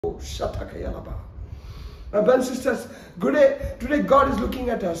My brothers and sisters, today God is looking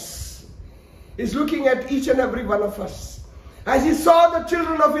at us. He's looking at each and every one of us. As he saw the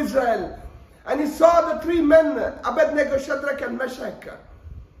children of Israel, and he saw the three men, Abednego, Shadrach and Meshach,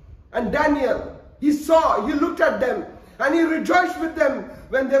 and Daniel. He looked at them, and he rejoiced with them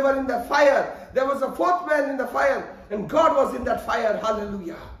when they were in the fire. There was a fourth man in the fire, and God was in that fire.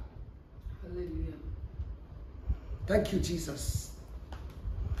 Hallelujah. Hallelujah. Thank you, Jesus.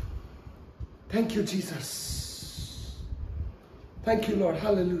 Thank you, Jesus. Thank you, Lord.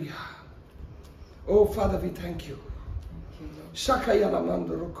 Hallelujah. Oh, Father, we thank you.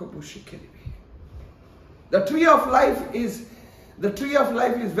 The tree of life is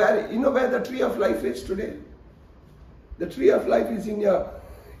very, you know where the tree of life is today? The tree of life is in your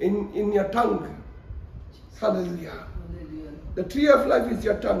tongue. Hallelujah. The tree of life is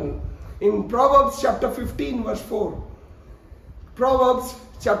your tongue. In Proverbs chapter 15 verse 4. Proverbs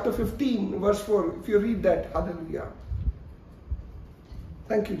chapter 15 verse 4. If you read that, hallelujah.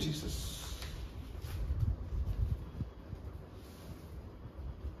 Thank you, Jesus.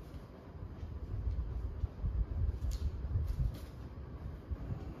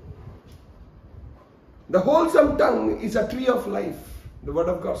 The wholesome tongue is a tree of life. The word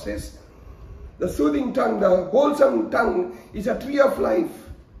of God says, the soothing tongue, the wholesome tongue is a tree of life.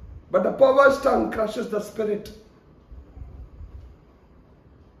 But the perverse tongue crushes the spirit.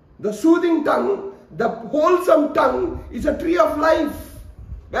 The soothing tongue, the wholesome tongue is a tree of life.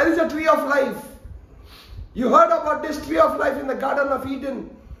 Where is the tree of life? You heard about this tree of life in the Garden of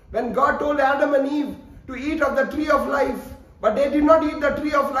Eden. When God told Adam and Eve to eat of the tree of life. But they did not eat the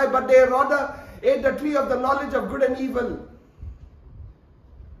tree of life, but they rather ate the tree of the knowledge of good and evil.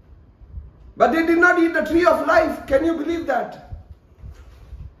 But they did not eat the tree of life. Can you believe that?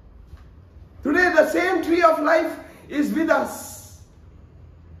 Today the same tree of life is with us.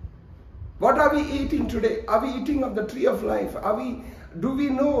 What are we eating today? Are we eating of the tree of life? Do we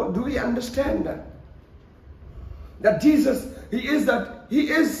know, do we understand that Jesus, He is the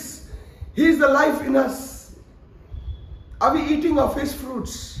life in us? Are we eating of His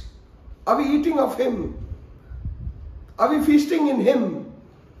fruits? Are we eating of Him? Are we feasting in Him?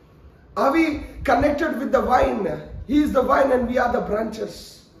 Are we connected with the vine? He is the vine and we are the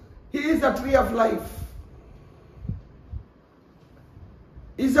branches. He is the tree of life.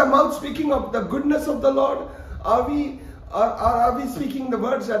 Is the mouth speaking of the goodness of the Lord? Are we speaking the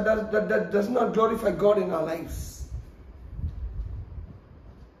words that does not glorify God in our lives?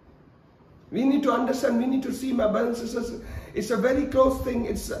 We need to understand, we need to see, my brothers and sisters, it's a very close thing.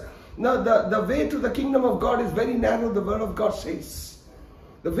 The way to the kingdom of God is very narrow, the word of God says.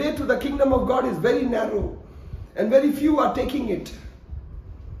 The way to the kingdom of God is very narrow, and very few are taking it.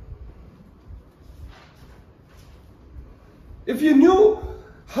 If you knew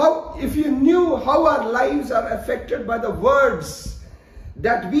how our lives are affected by the words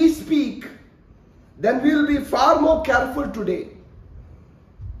that we speak, then we will be far more careful today.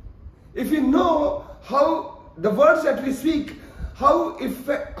 If you know how the words that we speak, how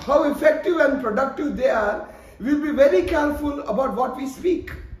effective and productive they are, we will be very careful about what we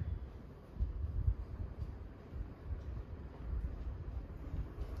speak.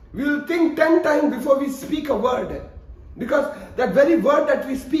 We will think 10 times before we speak a word, because that very word that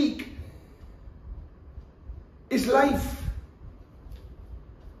we speak is life.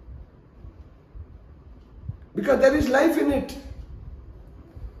 Because there is life in it.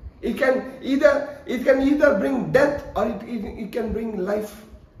 It can either bring death or it can bring life.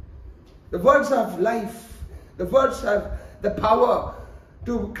 The words have life. The words have the power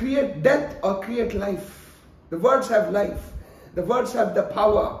to create death or create life. The words have life. The words have the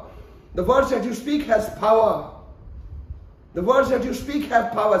power. The words that you speak has power. The words that you speak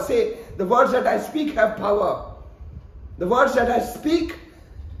have power. Say, the words that I speak have power. The words that I speak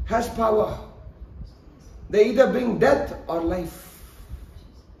has power. They either bring death or life.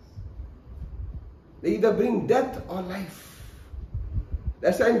 They either bring death or life.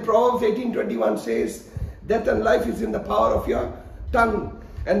 That's why in Proverbs 18:21 says, death and life is in the power of your tongue,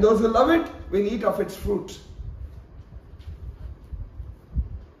 and those who love it will eat of its fruit.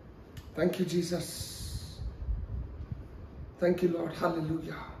 Thank you, Jesus. Thank you, Lord.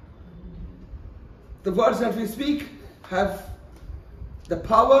 Hallelujah. The words that we speak have the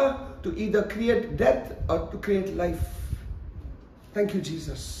power to either create death or to create life. Thank you,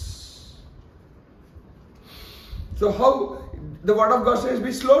 Jesus. So how the word of God says,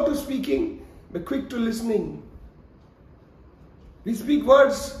 be slow to speaking, be quick to listening. We speak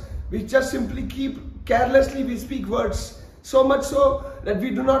words, we just simply keep carelessly, we speak words, so much so that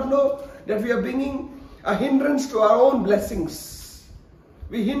we do not know that we are bringing a hindrance to our own blessings.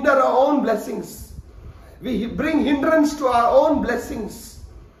 We hinder our own blessings. We bring hindrance to our own blessings.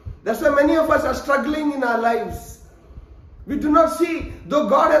 That's why many of us are struggling in our lives. We do not see, though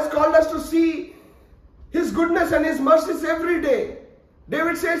God has called us to see His goodness and His mercies every day.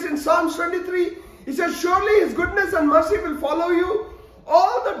 David says in Psalms 23, he says, surely His goodness and mercy will follow you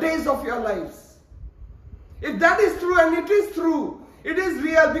all the days of your lives. If that is true, and it is true, it is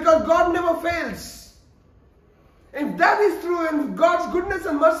real, because God never fails. If that is true, and God's goodness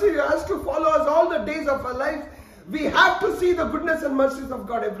and mercy has to follow us all the days of our life, we have to see the goodness and mercies of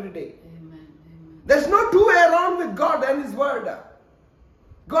God every day. Amen. There's no two way around with God and His word.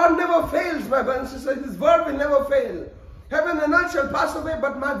 God never fails, my brothers and sisters. His word will never fail. Heaven and earth shall pass away,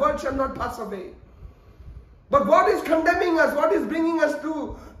 but my word shall not pass away. But what is condemning us, what is bringing us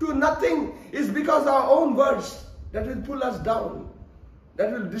to nothing, is because our own words that will pull us down,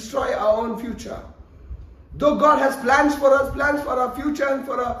 that will destroy our own future. Though God has plans for us, plans for our future and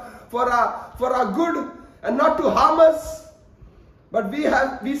for our good, and not to harm us, but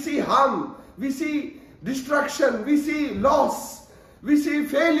we see harm, we see destruction, we see loss, we see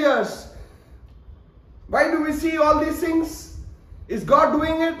failures. Why do we see all these things? Is God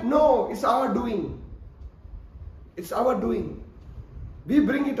doing it? No, it's our doing. It's our doing. We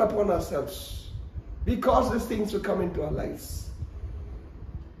bring it upon ourselves. We cause these things to come into our lives.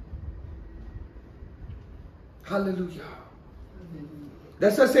 Hallelujah.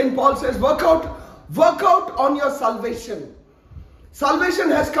 That's why St. Paul says, work out on your salvation. Salvation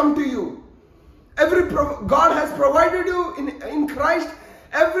has come to you. God has provided you in Christ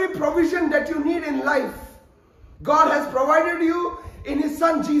every provision that you need in life. God has provided you in His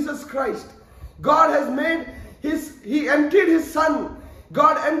Son Jesus Christ. God has made He emptied His Son.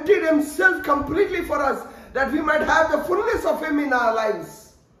 God emptied Himself completely for us, that we might have the fullness of Him in our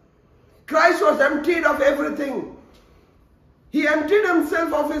lives. Christ was emptied of everything. He emptied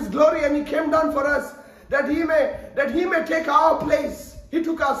Himself of His glory, and He came down for us, that He may take our place. He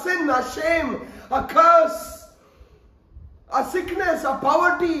took our sin, our shame, our curse, our sickness, our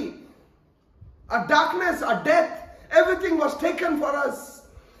poverty, our darkness, our death. Everything was taken for us.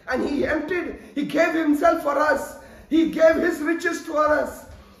 And He gave Himself for us. He gave His riches to us.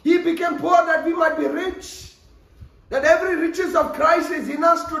 He became poor that we might be rich. That every riches of Christ is in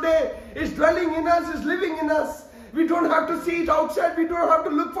us today, is dwelling in us, is living in us. We don't have to see it outside. We don't have to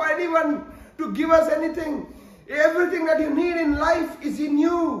look for anyone to give us anything. Everything that you need in life is in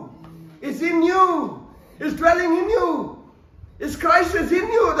you. Is in you. Is dwelling in you. Is Christ is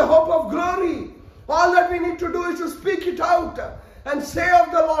in you, the hope of glory. All that we need to do is to speak it out and say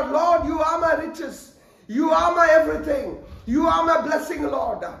of the Lord, Lord, you are my riches. You are my everything. You are my blessing,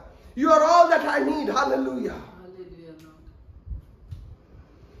 Lord. You are all that I need. Hallelujah. Hallelujah, Lord.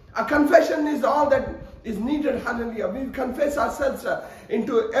 A confession is all that is needed. Hallelujah. We confess ourselves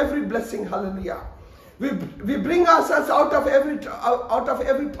into every blessing. Hallelujah. We bring ourselves out of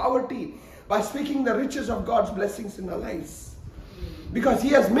every poverty by speaking the riches of God's blessings in our lives. Because He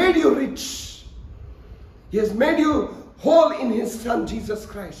has made you rich. He has made you whole in His Son Jesus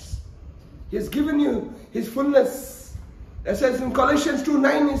Christ. He has given you His fullness. It says in Colossians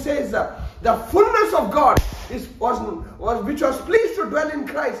 2:9, He says, the fullness of God which was pleased to dwell in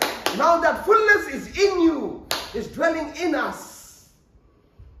Christ. Now that fullness is in you, is dwelling in us.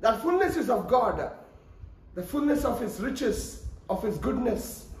 That fullness is of God. The fullness of His riches, of His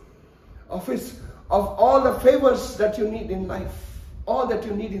goodness, of all the favors that you need in life. All that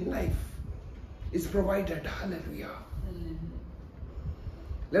you need in life is provided. Hallelujah.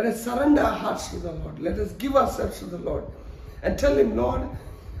 Let us surrender our hearts to the Lord. Let us give ourselves to the Lord and tell Him, Lord,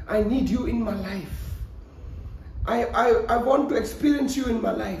 I need you in my life. I want to experience you in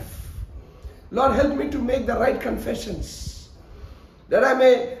my life. Lord, help me to make the right confessions, that I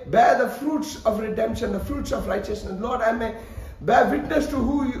may bear the fruits of redemption, the fruits of righteousness. Lord, I may bear witness to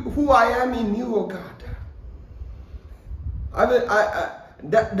who I am in you, O God.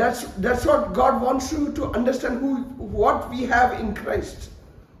 That's what God wants you to understand, what we have in Christ,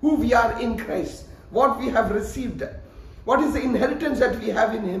 who we are in Christ, what we have received, what is the inheritance that we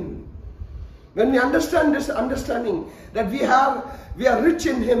have in Him. When we understand this understanding that we are rich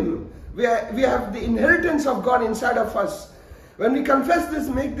in Him, we have the inheritance of God inside of us. When we confess this,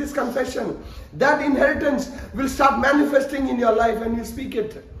 make this confession, that inheritance will start manifesting in your life when you speak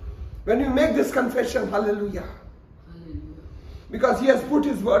it. When you make this confession, hallelujah. Because He has put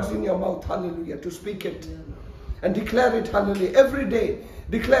His words in your mouth, hallelujah, to speak it and declare it, hallelujah. Every day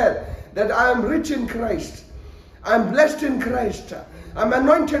declare that I am rich in Christ. I am blessed in Christ. I am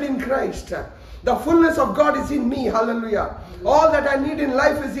anointed in Christ. The fullness of God is in me. Hallelujah. All that I need in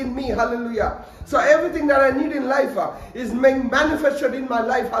life is in me. Hallelujah. So everything that I need in life is manifested in my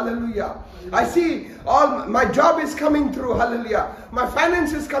life. Hallelujah. I see all my job is coming through. Hallelujah. My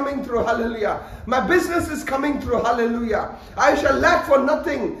finance is coming through. Hallelujah. My business is coming through. Hallelujah. I shall lack for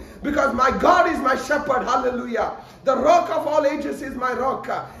nothing because my God is my shepherd. Hallelujah. The rock of all ages is my rock,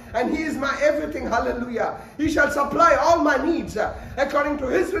 and he is my everything. Hallelujah. He shall supply all my needs according to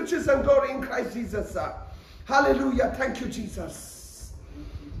his riches and glory in Christ Jesus. Hallelujah. Thank you, Jesus.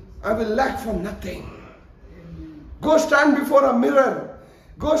 I will lack for nothing. Go stand before a mirror.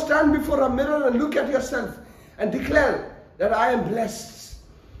 Go stand before a mirror and look at yourself and declare that I am blessed.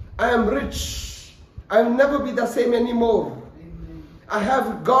 I am rich. I will never be the same anymore. I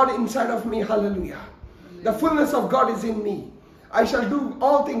have God inside of me. Hallelujah. The fullness of God is in me. I shall do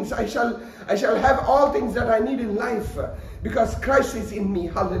all things. I shall have all things that I need in life because Christ is in me.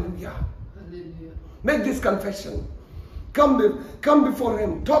 Hallelujah. Hallelujah. Make this confession. Come before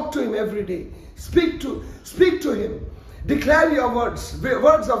him. Talk to him every day. Speak to him. Declare your words.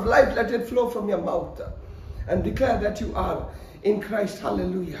 Words of life, let it flow from your mouth. And declare that you are in Christ.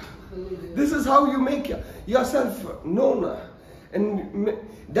 Hallelujah. Hallelujah. This is how you make yourself known. And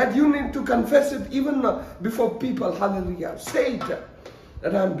that you need to confess it even before people. Hallelujah. Say it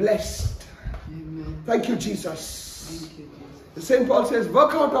that I'm blessed. Amen. Thank you, Jesus. Thank you, Jesus. St. Paul says,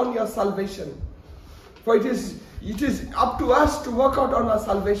 work out on your salvation. For it is up to us to work out on our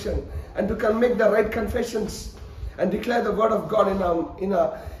salvation and to make the right confessions and declare the word of God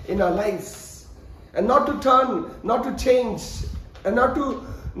in our lives. And not to turn, not to change, and not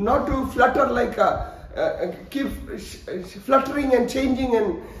to flutter like keep fluttering and changing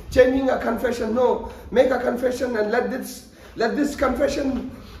a confession. No, make a confession and let this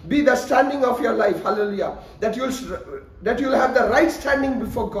confession be the standing of your life. Hallelujah. That you'll have the right standing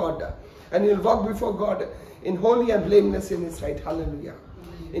before God, and you'll walk before God in holy and blameless in his sight. Hallelujah.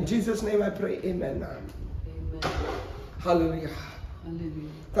 In Jesus' name I pray. Amen. Amen. Hallelujah. Hallelujah.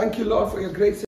 Thank you, Lord, for your grace.